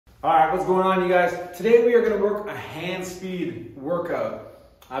All right, what's going on, you guys? Today we are going to work a hand speed workout.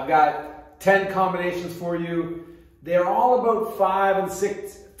 I've got 10 combinations for you. They're all about 5 and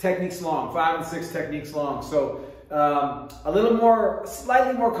 6 techniques long, 5 and 6 techniques long. So a little more,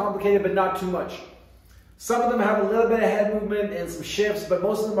 slightly more complicated, but not too much. Some of them have a little bit of head movement and some shifts, but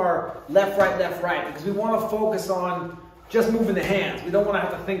most of them are left, right, because we want to focus on just moving the hands. We don't want to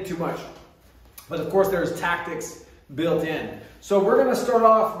have to think too much. But of course, there's tactics built in. So we're going to start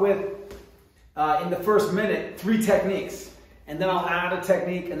off with, in the first minute, 3 techniques. And then I'll add a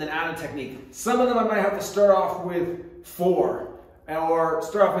technique and then add a technique. Some of them I might have to start off with 4 or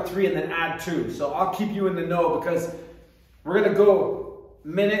start off with 3 and then add 2. So I'll keep you in the know because we're going to go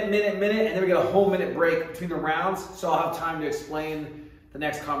minute, and then we get a whole minute break between the rounds. So I'll have time to explain the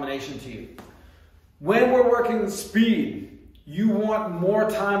next combination to you. When we're working speed, you want more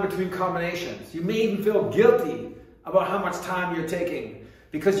time between combinations. You may even feel guilty about how much time you're taking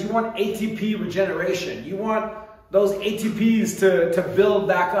because you want ATP regeneration. You want those ATPs to build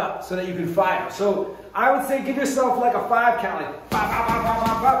back up so that you can fire. So I would say give yourself like a 5 count,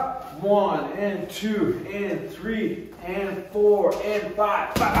 like 1 and 2 and 3 and 4 and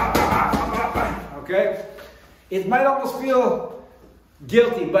 5. Okay? It might almost feel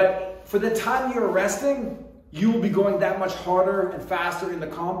guilty, but for the time you're resting, you will be going that much harder and faster in the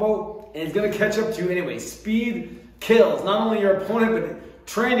combo, and it's going to catch up to you anyway. Speed kills. Not only your opponent, but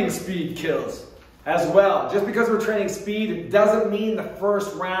training speed kills as well. Just because we're training speed doesn't mean the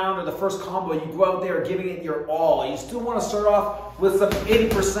first round or the first combo you go out there giving it your all. You still want to start off with some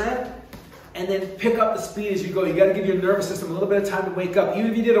 80% and then pick up the speed as you go. You got to give your nervous system a little bit of time to wake up. Even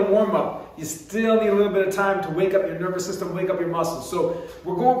if you did a warm-up, you still need a little bit of time to wake up your nervous system, wake up your muscles. So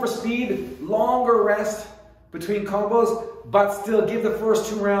we're going for speed, longer rest between combos, but still give the first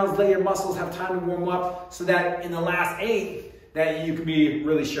 2 rounds, let your muscles have time to warm up so that in the last 8, that you can be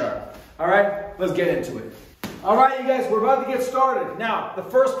really sharp. All right, let's get into it. All right, you guys, we're about to get started. Now, the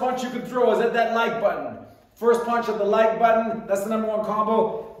first punch you can throw is at that like button. First punch of the like button, that's the #1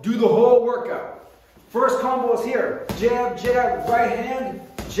 combo. Do the whole workout. First combo is here. Jab, jab, right hand,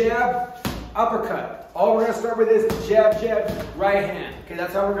 jab, uppercut. All we're gonna start with is jab, jab, right hand. Okay,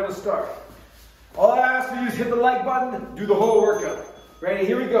 that's how we're gonna start. All I ask for you is hit the like button, do the whole workout. Ready,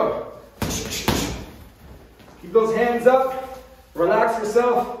 here we go. Keep those hands up, relax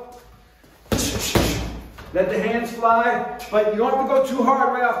yourself. Let the hands fly, but you don't have to go too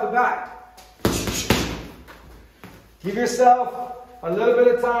hard right off the bat. Give yourself a little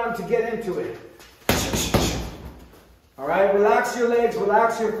bit of time to get into it. All right, relax your legs,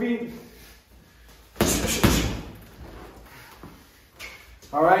 relax your feet.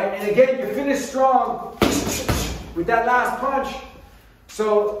 All right, and again, you finish strong with that last punch.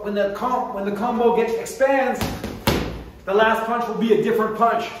 So when the combo expands, the last punch will be a different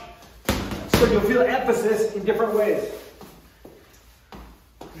punch. So you'll feel emphasis in different ways.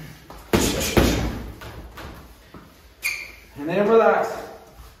 And then relax.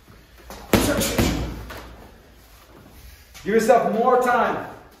 Give yourself more time.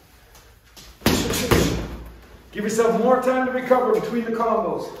 Give yourself more time to recover between the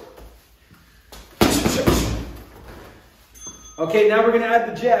combos. Okay, now we're going to add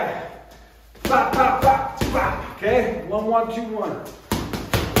the jab. Bop, bop, bop, bop. Okay, 1, 1, 2, 1.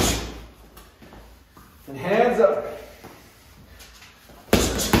 And hands up.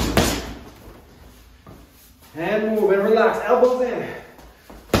 And move and relax. Elbows in.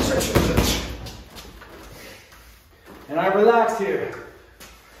 And I relax here.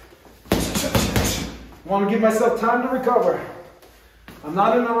 Want to give myself time to recover. I'm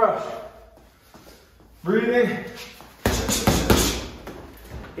not in a rush. Breathing.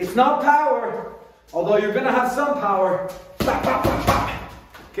 It's not power, although you're going to have some power. Bop, bop, bop, bop.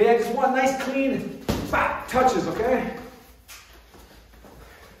 Okay, I just want nice clean bop, touches, okay?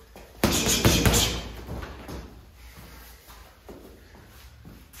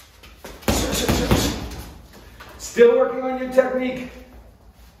 Still working on your technique.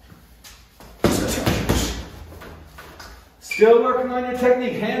 Still working on your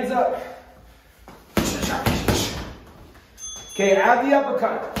technique. Hands up. Okay, add the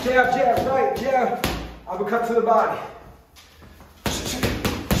uppercut. Jab, jab, right, jab. Uppercut to the body.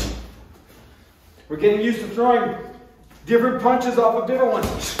 We're getting used to throwing different punches off of different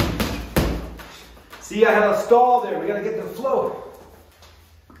ones. See, I had a stall there. We got to get the flow.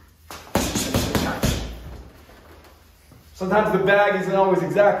 Sometimes the bag isn't always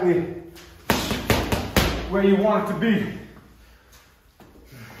exactly where you want it to be.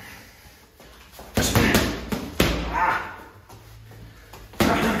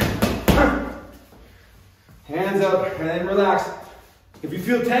 Hands up and then relax. If you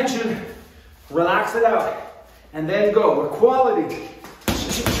feel tension, relax it out. And then go with quality.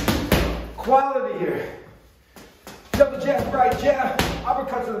 Quality here. Double jab, right jab,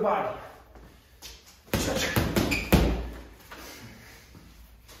 uppercut to the body.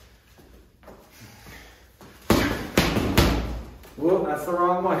 Whoa, that's the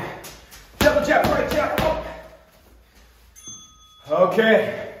wrong one. Double jab, right jab, up.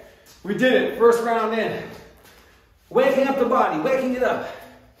 Okay, we did it. First round in. Waking up the body, waking it up.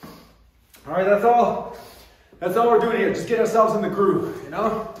 All right, that's all we're doing here. Just get ourselves in the groove, you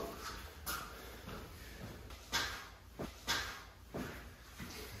know?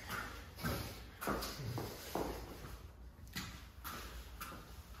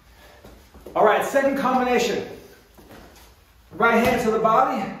 All right, second combination. Right hand to the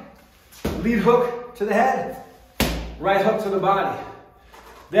body, lead hook to the head, right hook to the body.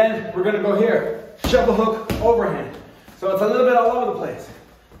 Then we're gonna go here, shovel hook, overhand. So it's a little bit all over the place.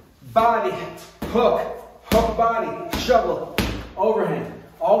 Body, hook, hook body, shovel, overhand.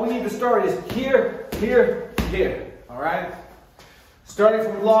 All we need to start is here, here, here, all right? Starting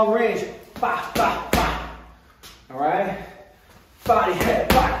from long range, ba, ba, ba, all right? Body, head,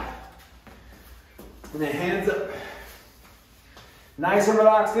 body. And then hands up. Nice and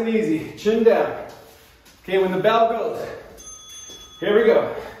relaxed and easy. Chin down. Okay, when the bell goes, here we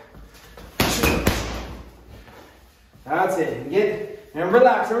go. That's it. Get and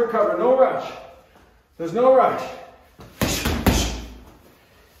relax and recover. No rush. There's no rush.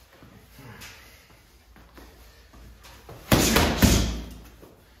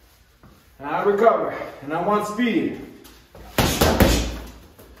 Now recover. And I want speed.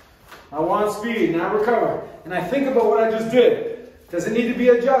 I want speed. Now recover. And I think about what I just did. Does it need to be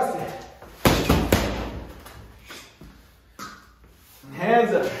adjusted? And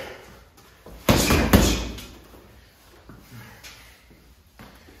hands up.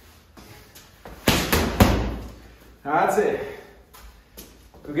 That's it.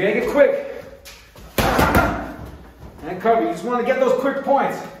 We're gonna get quick. And cover. You just want to get those quick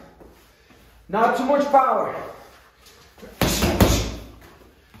points. Not too much power.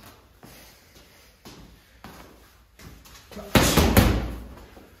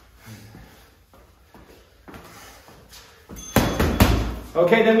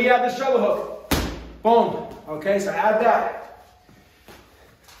 Okay, then we add the shovel hook. Boom. Okay, so add that.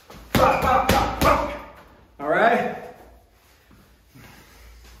 Pop, pop, pop, pop. All right.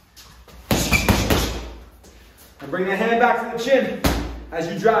 And bring the hand back to the chin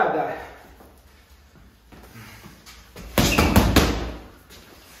as you drive that.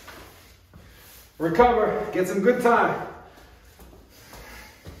 Recover. Get some good time.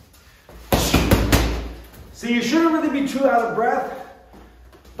 See, you shouldn't really be too out of breath.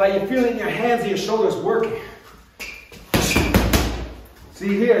 But you feel it in your hands and your shoulders working.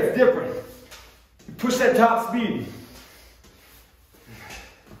 See here, it's different. You push that top speed.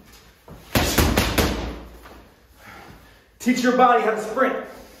 Teach your body how to sprint.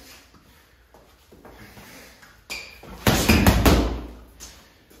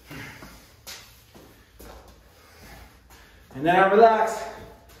 And then I relax.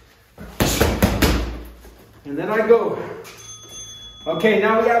 And then I go. Okay,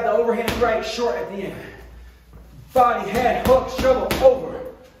 now we have the overhand right short at the end. Body, head, hook, shovel, over.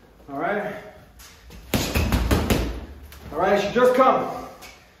 All right? All right, it should just come.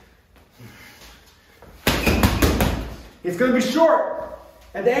 It's going to be short.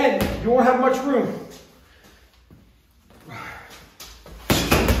 At the end, you won't have much room.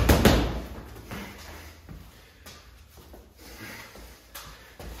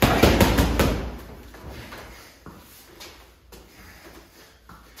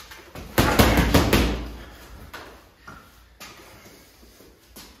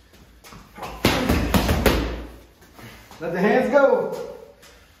 Let the hands go.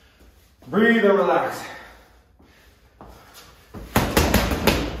 Breathe and relax.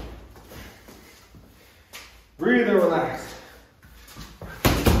 Breathe and relax.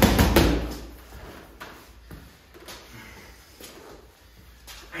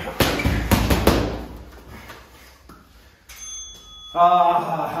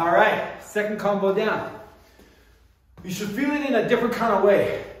 All right, second combo down. You should feel it in a different kind of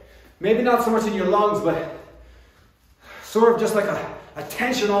way. Maybe not so much in your lungs, but sort of just like a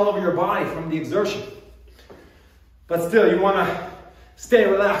tension all over your body from the exertion. But still, you want to stay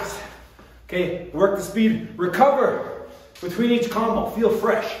relaxed. Okay, work the speed, recover between each combo, feel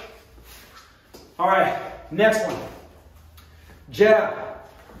fresh. All right, next one. Jab,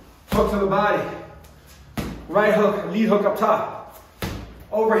 hook to the body. Right hook, lead hook up top.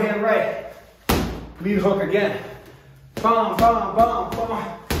 Overhand right, lead hook again. Bam, bam, bam,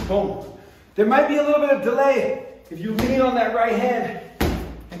 bam, boom. There might be a little bit of delay if you lean on that right hand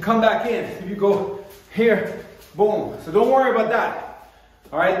and come back in. If you go here, boom. So don't worry about that.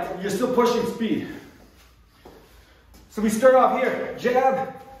 All right, you're still pushing speed. So we start off here,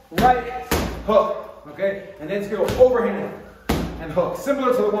 jab, right, hook, okay? And then it's gonna go overhand and hook,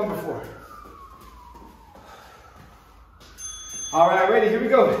 similar to the one before. All right, ready, here we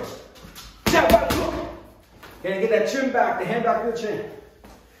go. Jab, right, hook. Okay, get that chin back, the hand back to the chin.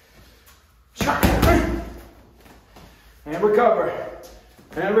 And recover,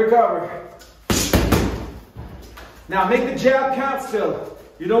 and recover. Now make the jab count still.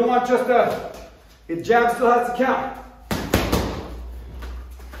 You don't want just a, the jab still has to count.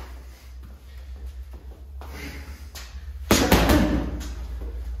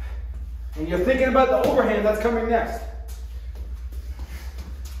 And you're thinking about the overhand that's coming next.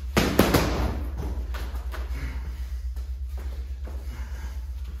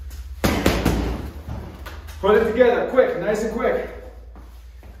 Put it together, quick, nice and quick.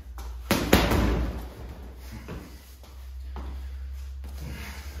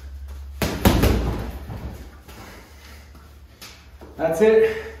 That's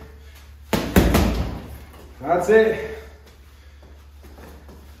it. That's it.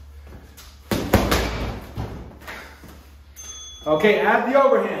 Okay, add the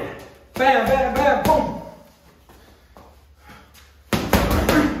overhand. Bam, bam, bam, boom.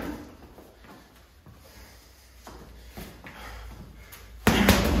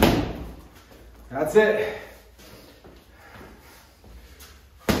 That's it.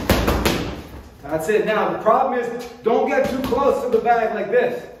 That's it. Now, the problem is, don't get too close to the bag like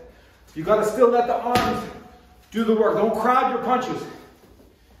this. You got to still let the arms do the work. Don't crowd your punches.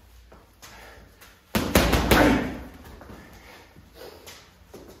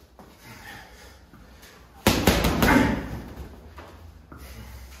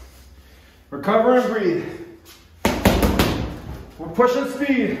 Recover and breathe. We're pushing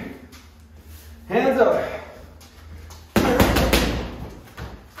speed. Hands up.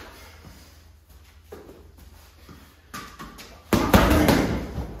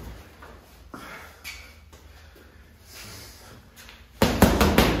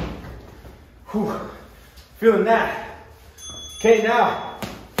 Whew. Feeling that. Okay, now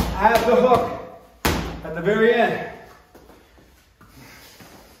add the hook at the very end.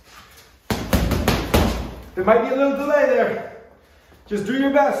 There might be a little delay there. Just do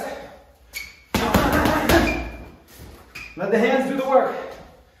your best. Let the hands do the work.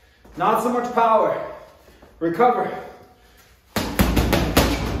 Not so much power. Recover.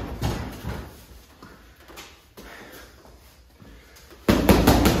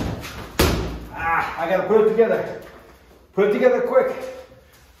 I gotta put it together. Put it together quick.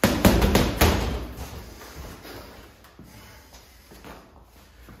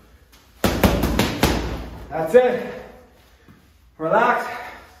 That's it. Relax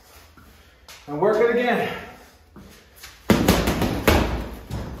and work it again.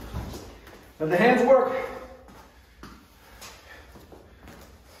 Let the hands work.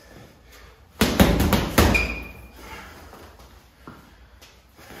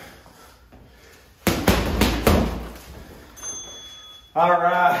 All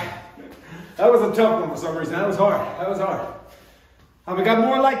right. That was a tough one for some reason. That was hard. That was hard. We got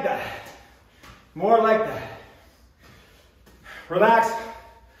more like that. More like that. Relax.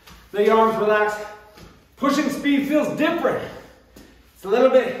 Let your arms relax. Pushing speed feels different. It's a little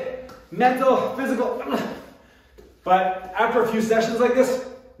bit mental, physical. But after a few sessions like this,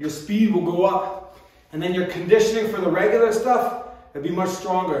 your speed will go up. And then your conditioning for the regular stuff will be much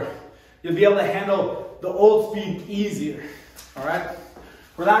stronger. You'll be able to handle the old speed easier. All right?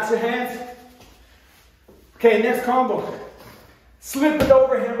 Relax your hands. Okay, next combo. Slip with the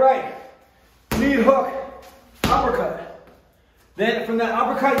overhand right. Lead hook, uppercut. Then from that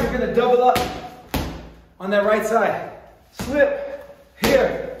uppercut, you're gonna double up on that right side. Slip,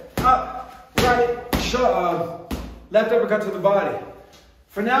 here, up, right, left uppercut to the body.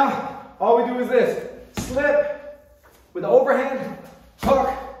 For now, all we do is this. Slip with the overhand, hook,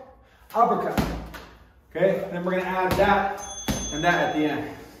 uppercut. Okay, then we're gonna add that and that at the end.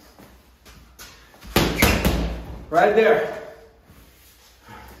 Right there.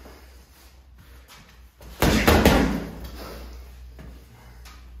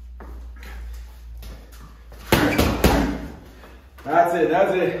 That's it,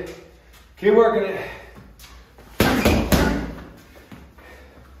 that's it. Keep working it.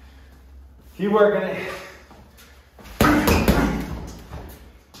 Keep working it.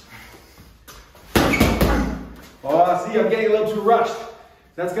 Oh, see, I'm getting a little too rushed.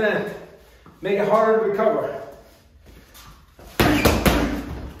 That's gonna make it harder to recover.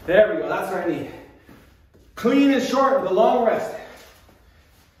 There we go, that's what I need. Clean and short with a long rest.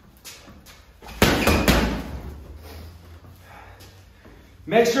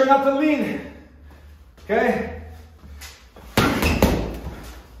 Make sure not to lean, okay?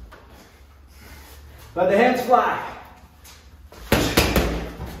 Let the hands fly.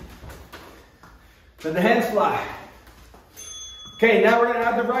 Let the hands fly. Okay, now we're gonna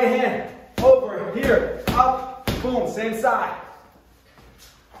add the right hand. Over, here, up, boom, same side.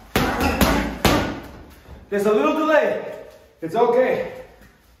 There's a little delay. It's okay.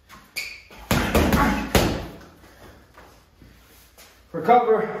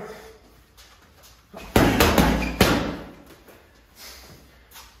 Recover.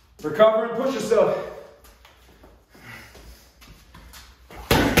 Recover and push yourself.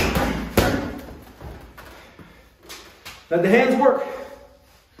 Let the hands work.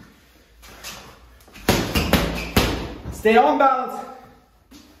 Stay on balance.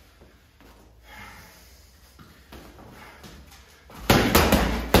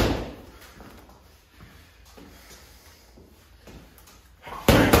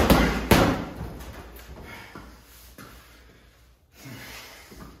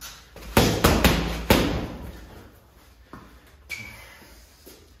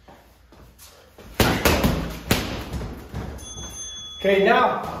 Okay,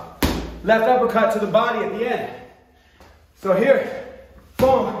 now, left uppercut to the body at the end. So here,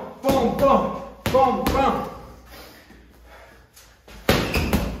 boom, boom, boom, boom, boom.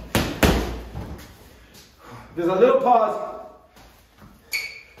 There's a little pause.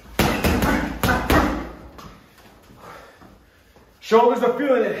 Shoulders are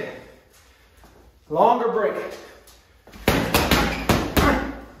feeling it. Longer break.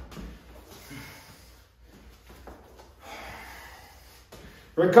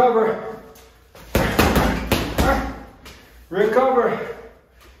 Recover. Recover.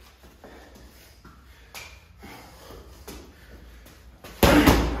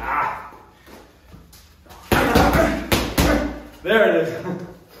 Ah. There it is.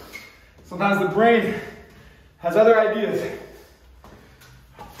 Sometimes the brain has other ideas.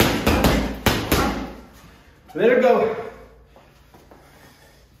 Let it go.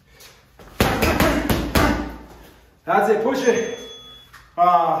 That's it, push it.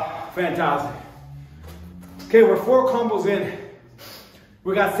 Ah, fantastic. Okay, we're 4 combos in.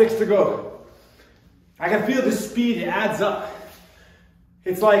 We got 6 to go. I can feel the speed, it adds up.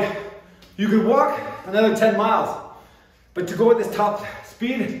 It's like you could walk another 10 miles, but to go at this top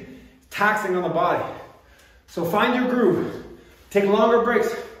speed, it's taxing on the body. So find your groove, take longer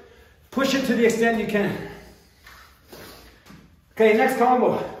breaks, push it to the extent you can. Okay, next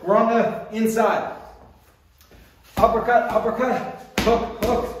combo, we're on the inside. Uppercut, uppercut, hook,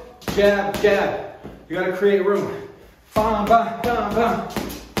 hook, jab, jab. You gotta create room. Bam, bam, bam, bam.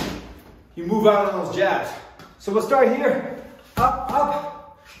 You move out on those jabs. So we'll start here, up,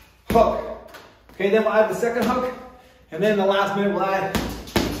 up, hook. Okay, then we'll add the second hook, and then in the last minute we'll add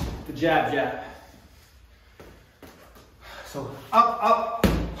the jab, jab. So up, up,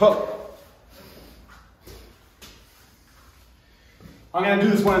 hook. I'm gonna do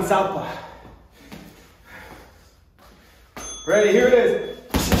this one in southpaw. Ready, here it is.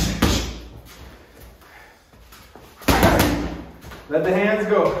 Let the hands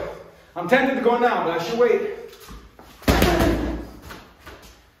go. I'm tempted to go now, but I should wait.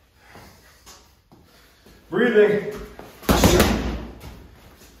 Breathing.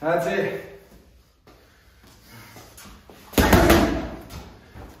 That's it.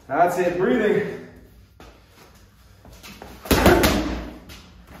 That's it, breathing.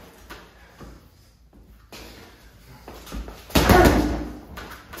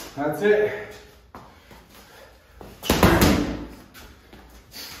 That's it.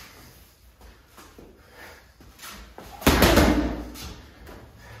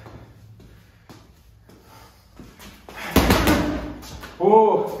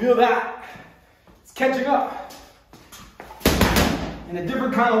 Oh, feel that. It's catching up in a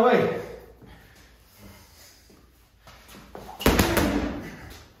different kind of way.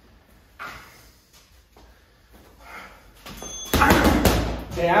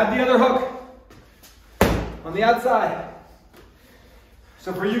 Okay, add the other hook on the outside.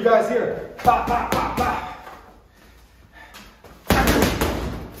 So for you guys here, ba, ba, ba, ba.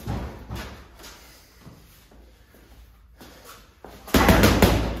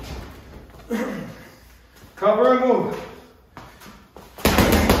 Cover and move.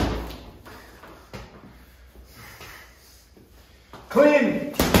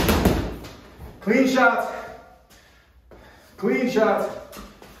 Clean. Clean shots. Clean shots.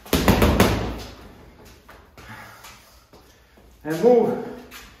 And move.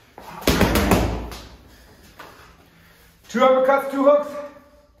 2 uppercuts, 2 hooks.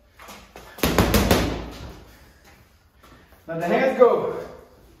 Let the hands go.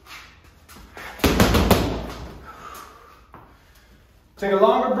 Take a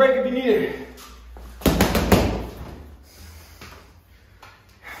longer break if you need it.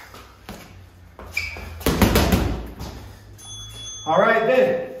 All right,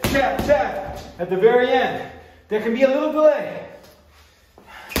 then, tap, tap at the very end. There can be a little delay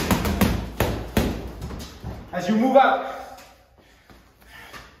as you move out.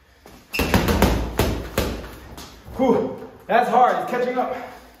 Whew, that's hard, it's catching up.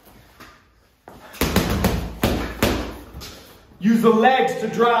 Use the legs to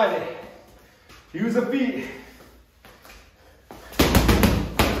drive it. Use the feet.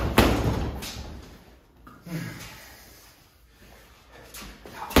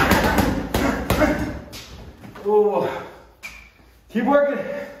 Ooh. Keep working.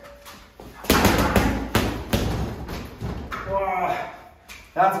 Wow.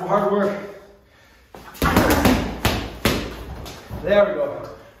 That's some hard work. There we go.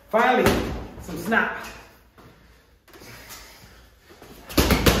 Finally, some snap.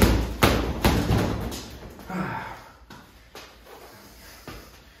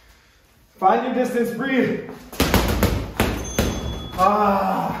 Find your distance, breathe.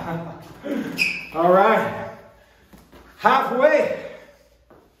 Ah. All right. Halfway.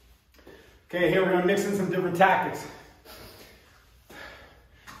 Okay, here we're gonna mix in some different tactics.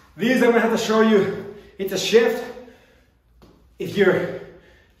 These I'm gonna have to show you. It's a shift if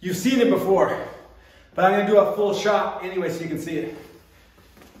you've seen it before, but I'm gonna do a full shot anyway so you can see it.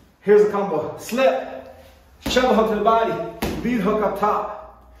 Here's the combo. Slip, shovel hook to the body, lead hook up top.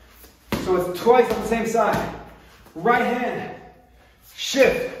 So it's twice on the same side. Right hand,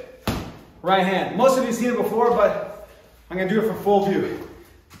 shift, right hand. Most of you have seen it before, but I'm gonna do it for full view.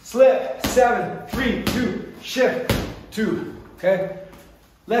 Slip, 7, 3, 2, shift, 2, okay?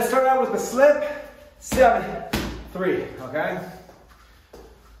 Let's start out with the slip, 7, 3, okay?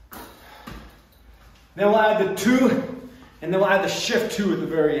 Then we'll add the 2, and then we'll add the shift 2 at the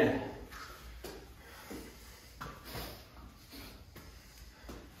very end.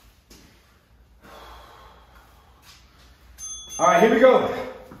 All right, here we go.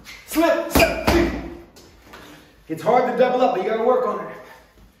 Slip, 7, 3. It's hard to double up, but you gotta work on it.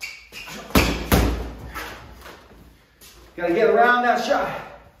 Gotta get around that shot.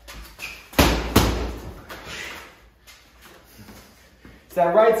 It's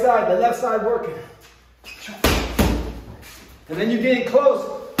that right side, the left side working. And then you're getting close.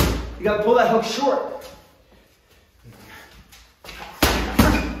 You gotta pull that hook short.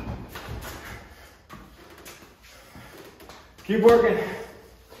 Keep working.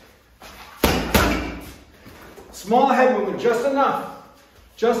 Small head movement, just enough.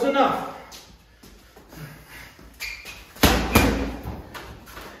 Just enough.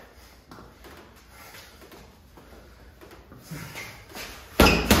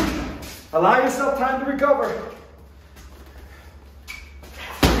 Allow yourself time to recover.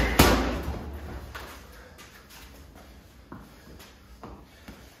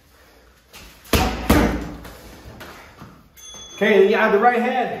 Okay, then you add the right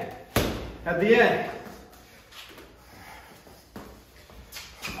hand at the end.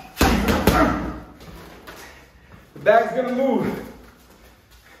 The bag's gonna move.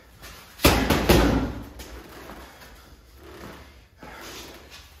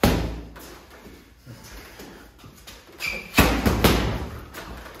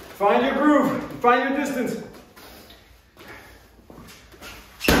 Find your groove, find your distance.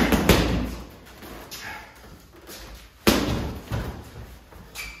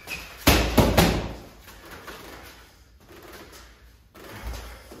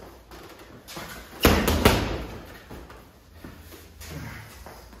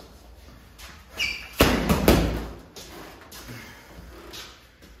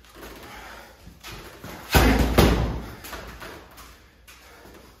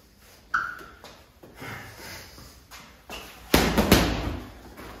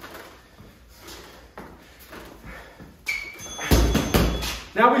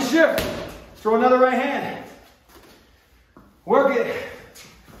 Now we shift. Throw another right hand. Work it.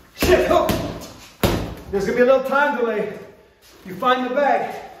 Shift, hook. There's gonna be a little time delay. You find the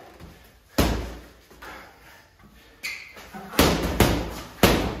bag.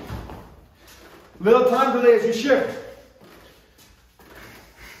 Little time delay as you shift.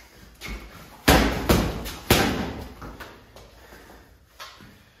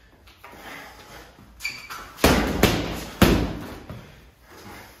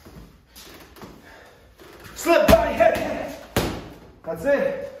 Slip, body, head. That's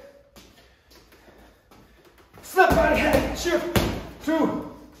it. slip body head, shift, 2.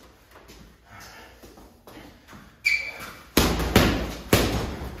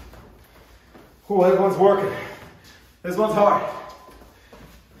 Oh, this one's working. This one's hard.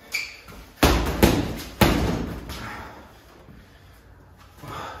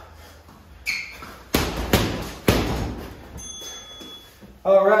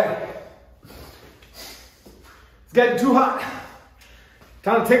 All right. It's getting too hot.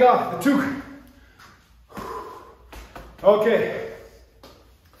 Time to take off the toque. Okay.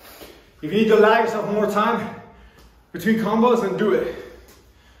 If you need to allow yourself more time between combos, then do it.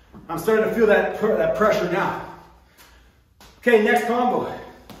 I'm starting to feel that pressure now. Okay, next combo.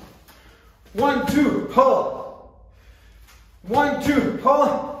 1, 2, pull. 1, 2,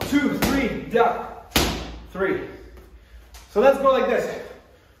 pull. 2, 3, duck. 3. So let's go like this.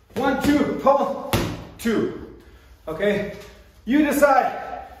 1, 2, pull. 2. Okay? You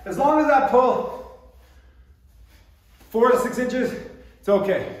decide. As long as I pull 4 to 6 inches, it's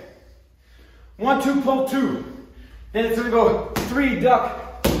okay. 1, 2, pull 2. Then it's gonna go 3, duck.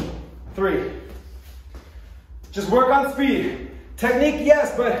 3. Just work on speed. Technique,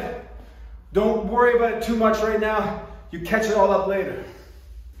 yes, but don't worry about it too much right now. You catch it all up later.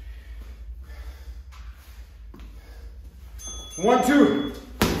 1, 2,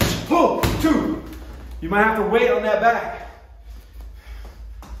 pull, 2. You might have to wait on that back.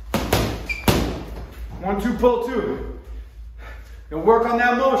 1, 2, pull, 2. You'll work on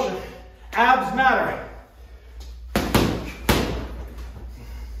that motion. Abs matter.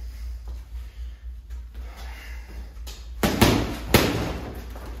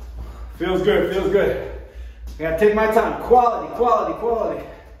 Feels good, feels good. I gotta take my time. Quality, quality, quality.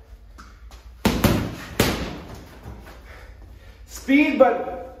 Speed,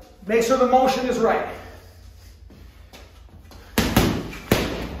 but make sure the motion is right.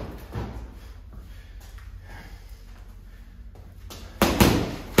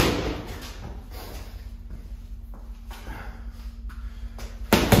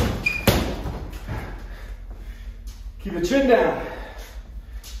 Keep the chin down.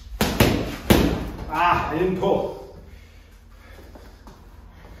 Ah, I didn't pull.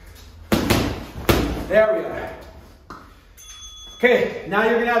 There we are. Okay, now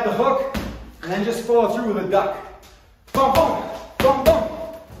you're gonna add the hook and then just follow through with a duck. Boom, boom, boom, boom.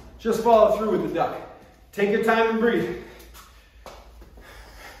 Just follow through with the duck. Take your time and breathe.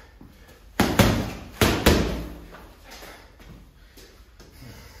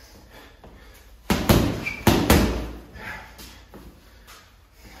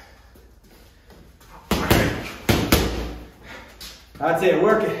 That's it,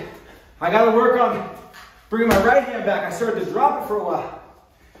 work it. I gotta work on bringing my right hand back. I started to drop it for a while.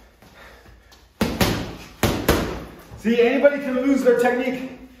 See, anybody can lose their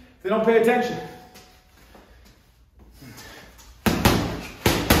technique if they don't pay attention.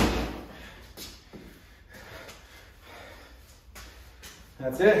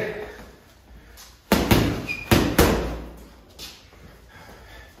 That's it.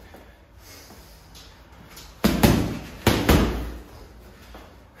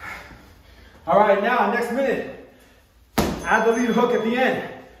 All right, now, next minute, add the lead hook at the end.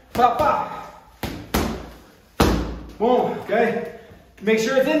 Pop, pop. Boom, okay? Make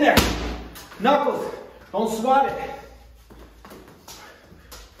sure it's in there. Knuckles, don't swat it.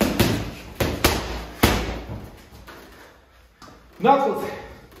 Knuckles.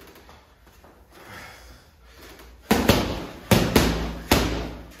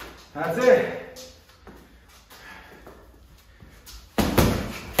 That's it.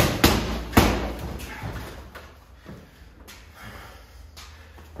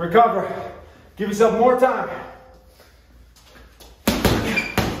 Recover. Give yourself more time.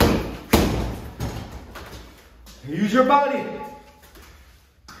 Use your body.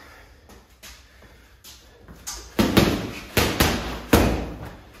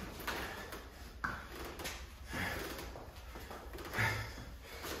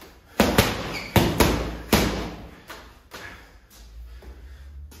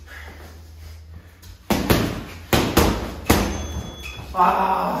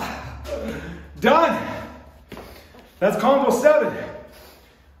 Done. That's combo 7.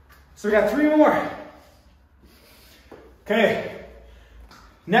 So we got 3 more. Okay.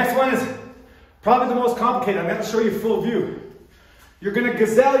 Next one is probably the most complicated. I'm going to show you full view. You're going to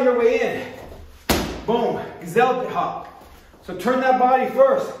gazelle your way in. Boom. Gazelle hop. So turn that body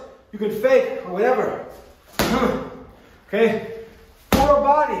first. You can fake or whatever. Okay. 4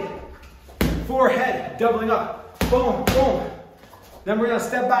 body. 4 head. Doubling up. Boom. Boom. Then we're going to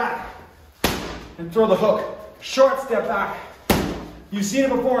step back and throw the hook. Short step back. You've seen it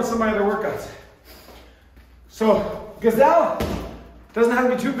before in some of my other workouts. So gazelle doesn't have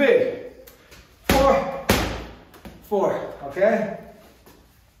to be too big. 4, 4, okay?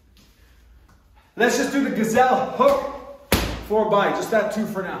 Let's just do the gazelle hook, 4 body, just that 2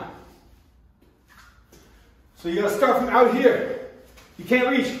 for now. So you gotta start from out here. You can't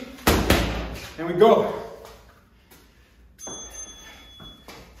reach. And we go.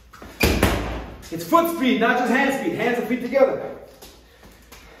 It's foot speed, not just hand speed. Hands and feet together.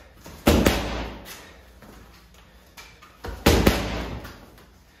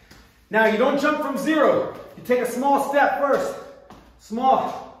 Now you don't jump from 0. You take a small step first.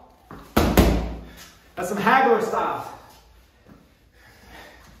 Small. That's some haggler style.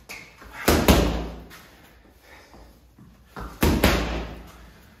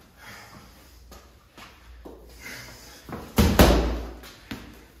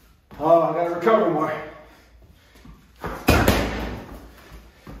 Oh, I gotta recover more.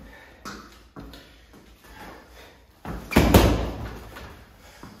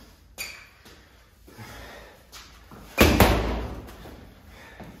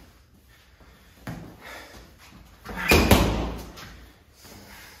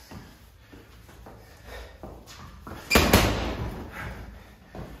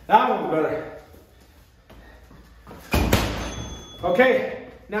 That one's better. Okay,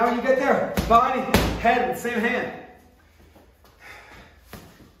 now when you get there, body, head with the same hand.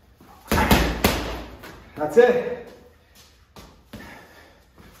 That's it.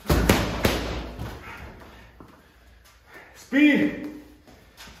 Speed.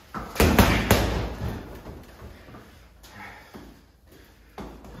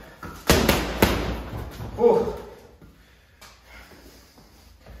 Oh.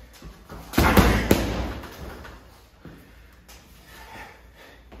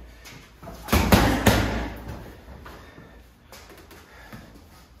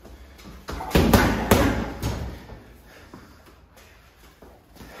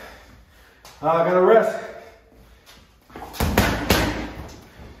 I gotta rest.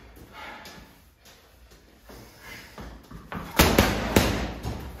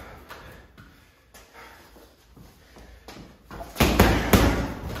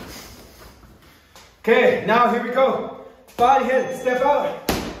 Okay, now here we go. Body, head, step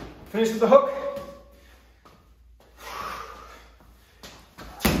out. Finish with the hook.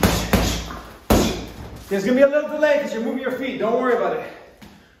 There's gonna be a little delay because you're moving your feet. Don't worry about it.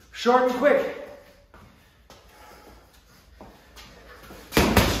 Short and quick.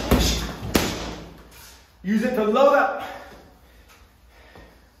 Use it to load up.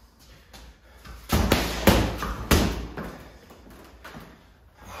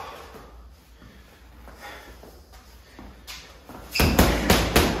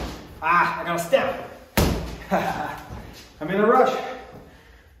 I gotta step. I'm in a rush.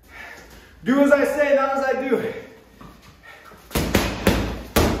 Do as I say, not as I do.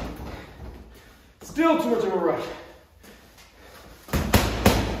 Still too much of a rush.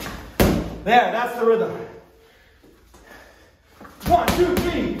 There, that's the rhythm. 1, 2,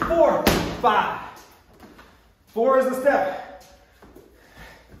 3, 4, 5. 4 is the step.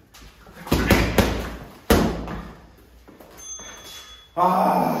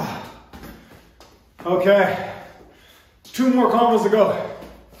 Okay. 2 more combos to go.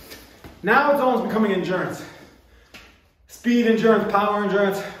 Now it's almost becoming endurance. Speed endurance, power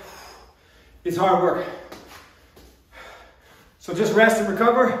endurance. It's hard work. So just rest and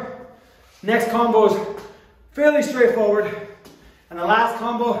recover. Next combo is fairly straightforward. And the last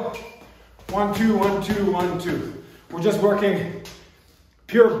combo, 1, 2, 1, 2, 1, 2. We're just working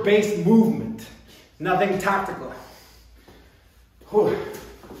pure base movement, nothing tactical. Whew.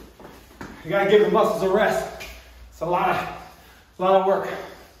 You gotta give the muscles a rest. It's a lot of work.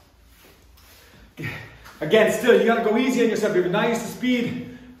 Again, still, you gotta go easy on yourself. If you're not used to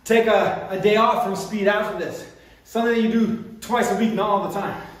speed, take a day off from speed after this. Something that you do twice a week, not all the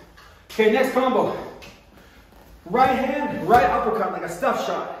time. Okay, next combo. Right hand, right uppercut, like a stuff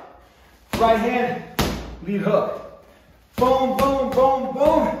shot. Right hand, lead hook. Boom, boom, boom,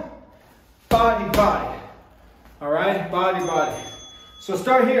 boom. Body, body. All right, body, body. So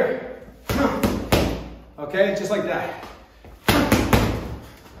start here. Okay, just like that.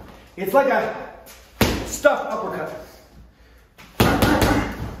 It's like a stuffed uppercut.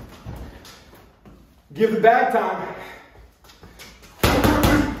 Give the bag time.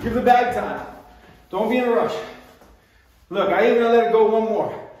 Give the bag time. Don't be in a rush. Look, I even let it go one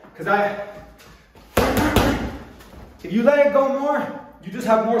more. Because if you let it go more, you just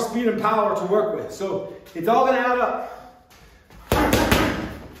have more speed and power to work with. So it's all going to add up.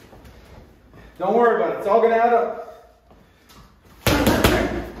 Don't worry about it. It's all going to add up.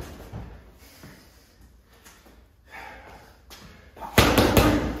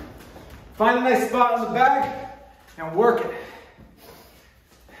 Find a nice spot on the bag and work it.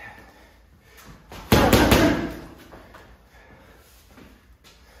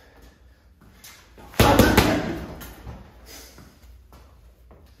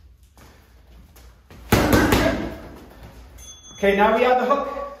 Okay, now we have the hook.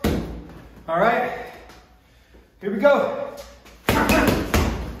 All right, here we go.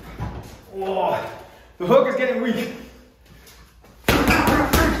 Oh, the hook is getting weak.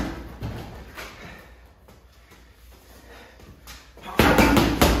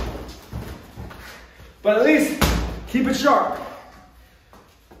 But at least keep it sharp.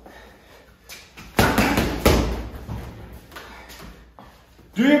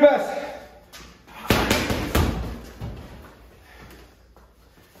 Do your best.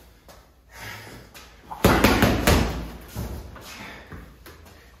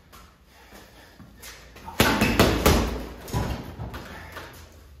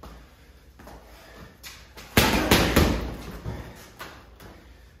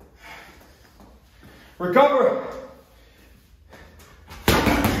 Recover.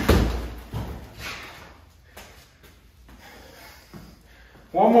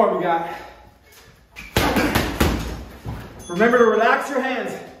 One more we got. Remember to relax your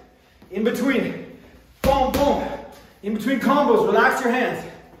hands in between. Boom, boom. In between combos, relax your hands.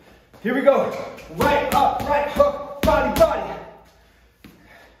 Here we go. Right, up, right, hook, body, body.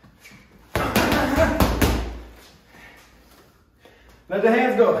 Let the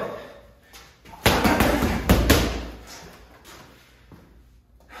hands go.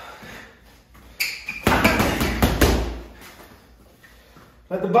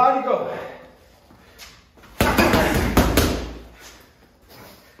 Let the body go.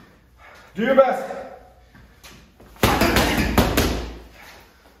 Do your best.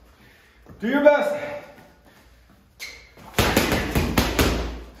 Do your best.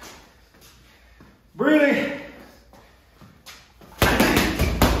 Breathing.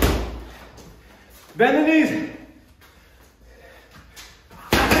 Bend the knees.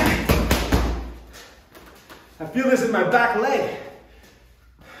 I feel this in my back leg.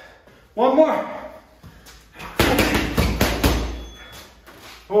 One more.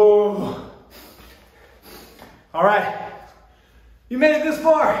 Oh. All right. You made it this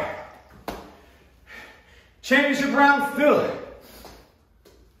far. Championship round still.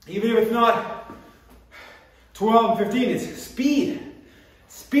 Even if it's not 12 and 15, it's speed.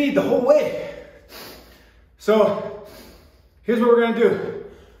 Speed the whole way. So here's what we're gonna do.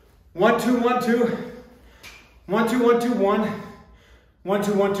 1, 2, 1, 2. 1, 2, 1, 2, 1. 1,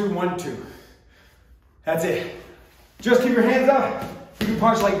 2, 1, 2, 1, 2. That's it. Just keep your hands up. You can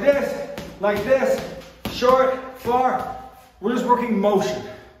punch like this, short, far. We're just working motion.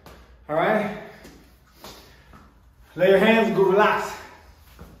 All right? Let your hands go relax.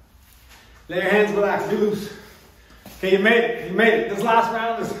 Let your hands relax, be loose. Okay, you made it, you made it. This last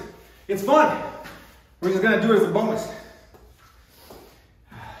round it's fun. We're just gonna do it as a bonus.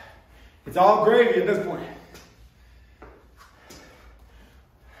 It's all gravy at this point.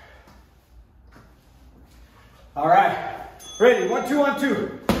 All right, ready, 1, 2, 1,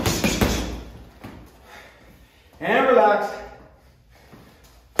 2. And relax.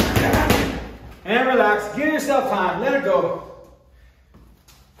 And relax, give yourself time, let it go.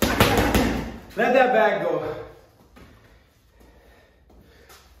 Let that bag go.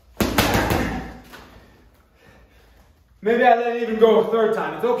 Maybe I let it even go a third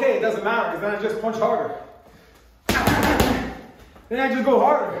time. It's okay, it doesn't matter, because then I just punch harder. Then I just go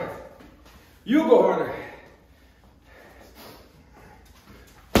harder. You go harder.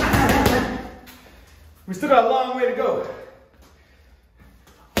 We still got a long way to go.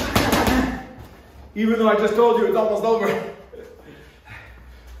 Even though I just told you it's almost over.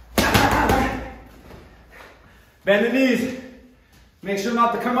 Bend the knees. Make sure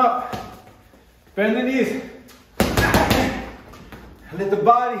not to come up. Bend the knees. Let the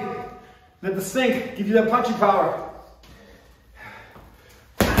body, let the sink give you that punching power.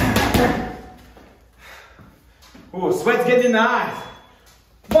 Oh, sweat's getting in the eyes.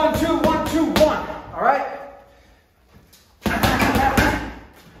 1, 2, 1, 2, 1. All right?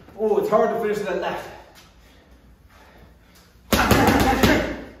 Oh, it's hard to finish with that left.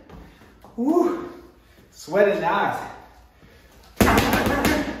 Woo. Sweat in the eyes.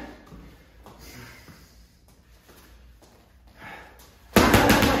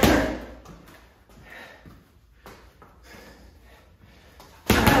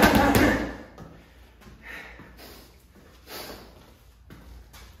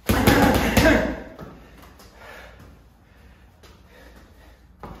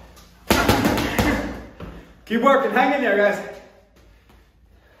 Keep working, hang in there, guys.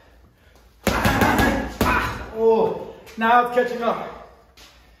 Now it's catching up.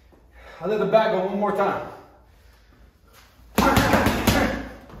 I'll let the back go one more time.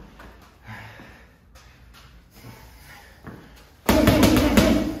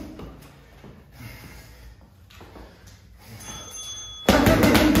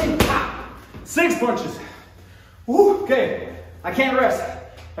 Six punches. Woo, okay, I can't rest.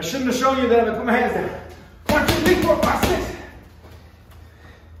 I shouldn't have shown you that. I'm gonna put my hands down. 1, 2, 3, 4, 5, 6.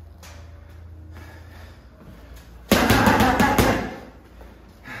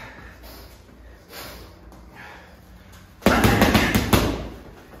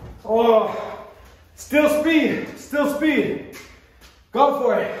 Oh, still speed, still speed. Go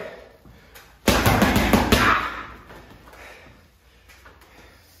for it.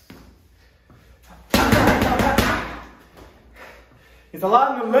 It's a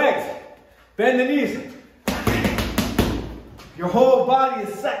lot in the legs. Bend the knees. Your whole body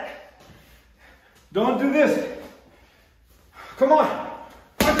is set. Don't do this. Come on.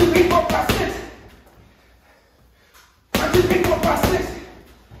 1, 2, 3, 4, 5, 6. 1, 2, 3, 4, 5, 6.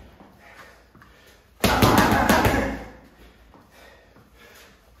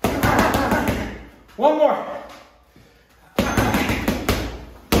 One more.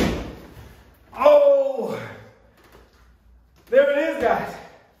 Oh, there it is, guys.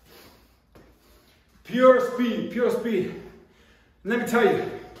 Pure speed, pure speed. And let me tell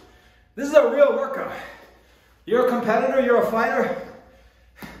you, this is a real workout. You're a competitor, you're a fighter.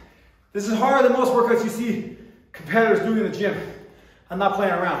 This is harder than most workouts you see competitors doing in the gym. I'm not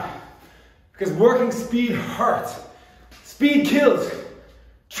playing around. Because working speed hurts. Speed kills.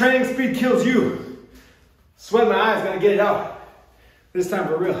 Training speed kills you. Sweat in my eyes, gotta get it out. This time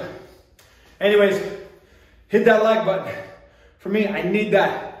for real. Anyways, hit that like button. For me, I need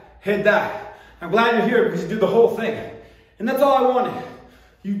that. Hit that. I'm glad you're here because you did the whole thing. And that's all I wanted.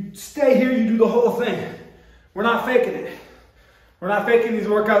 You stay here, you do the whole thing. We're not faking it. We're not faking these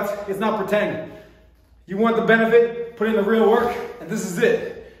workouts. It's not pretending. You want the benefit, put in the real work, and this is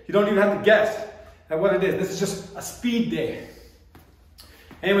it. You don't even have to guess at what it is. This is just a speed day.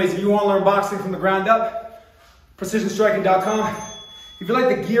 Anyways, if you want to learn boxing from the ground up, precisionstriking.com. If you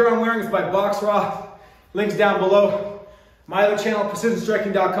like the gear I'm wearing, it's by BoxRaw. Links down below. My other channel,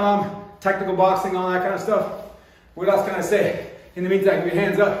 precisionstriking.com. Technical boxing, all that kind of stuff. What else can I say? In the meantime, keep your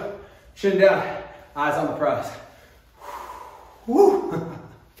hands up, chin down, eyes on the prize. Woo!